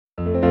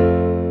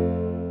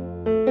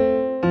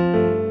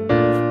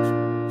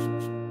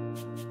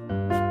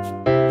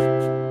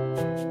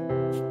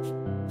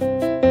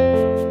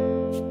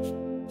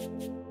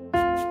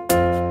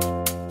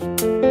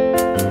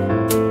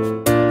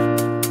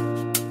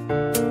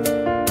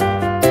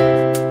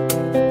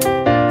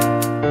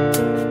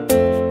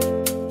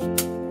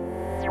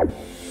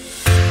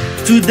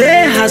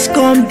Today has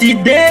come, the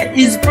day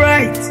is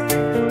bright.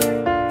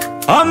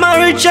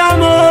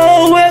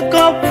 Omarichamo, wake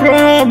up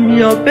from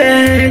your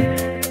bed.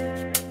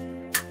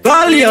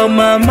 Call your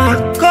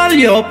mama, call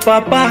your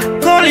papa,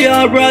 call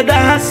your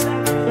brothers,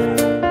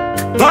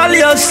 call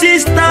your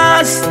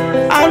sisters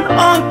and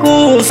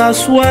uncles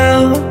as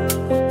well.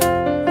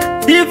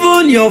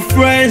 Even your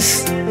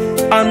friends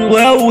and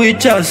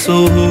well-wishers,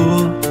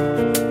 oh.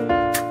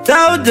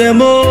 Tell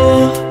them,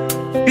 oh,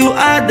 you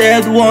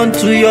added one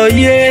to your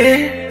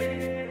year.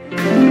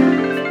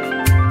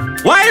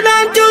 Why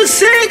don't you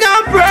sing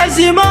and praise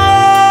him,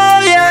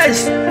 oh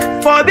yes,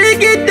 for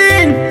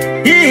beginning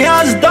he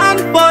has done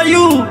for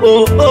you,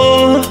 oh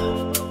oh.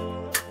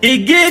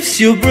 He gives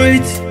you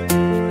breath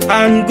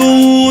and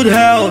good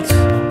health.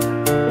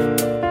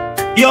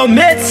 Your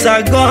mates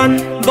are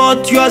gone,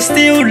 but you are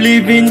still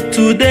living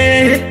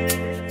today.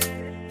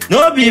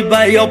 No be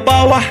by your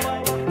power,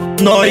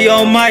 nor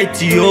your might,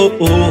 oh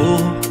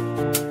oh.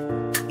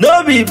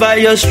 No be by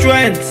your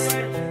strength,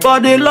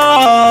 but the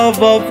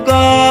love of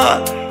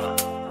God.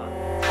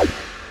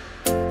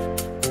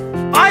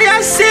 I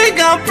am sing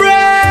and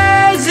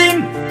praise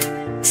him,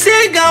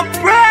 sing and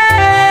praise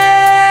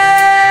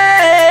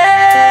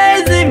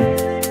him.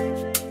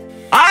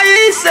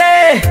 I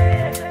say,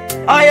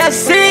 I am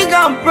sing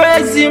and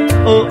praise him,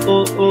 oh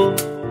oh oh.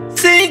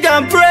 Sing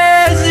and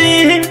praise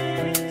him,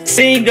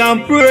 sing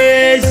and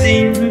praise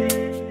him.